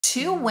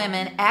Two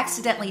women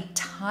accidentally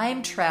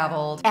time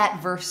traveled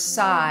at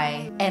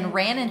Versailles and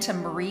ran into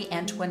Marie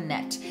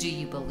Antoinette. Do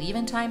you believe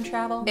in time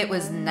travel? It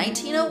was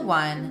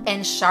 1901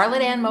 and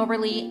Charlotte Ann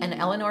Moberly and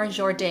Eleanor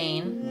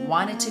Jourdain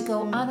wanted to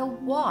go on a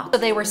walk. So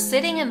they were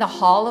sitting in the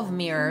Hall of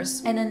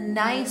Mirrors and a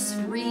nice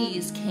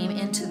breeze came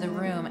into the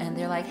room and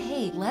they're like,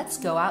 hey, let's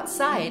go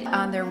outside.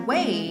 On their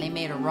way, they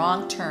made a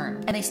wrong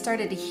turn and they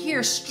started to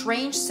hear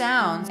strange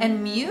sounds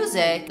and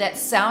music that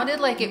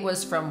sounded like it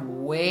was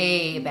from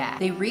way back.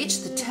 They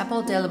reached the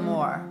Temple de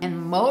l'Amour and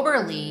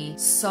Moberly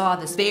saw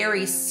this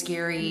very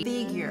scary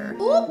figure.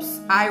 Oops,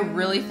 I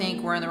really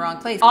think we're in the wrong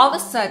place. All of a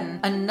sudden,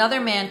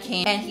 another man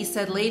came and he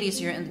said, ladies,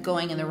 you're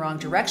going in the wrong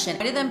direction.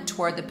 Guided them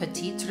toward the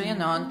Petit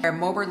Trianon where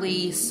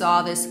Moberly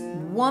saw this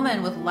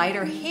woman with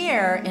lighter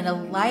hair in a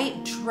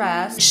light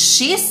dress.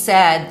 She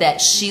said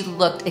that she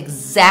looked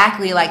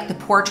exactly like the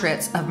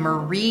portraits of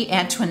Marie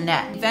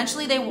Antoinette.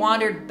 Eventually they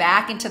wandered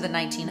back into the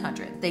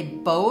 1900s. They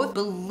both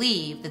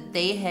believed that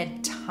they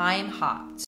had time hopped.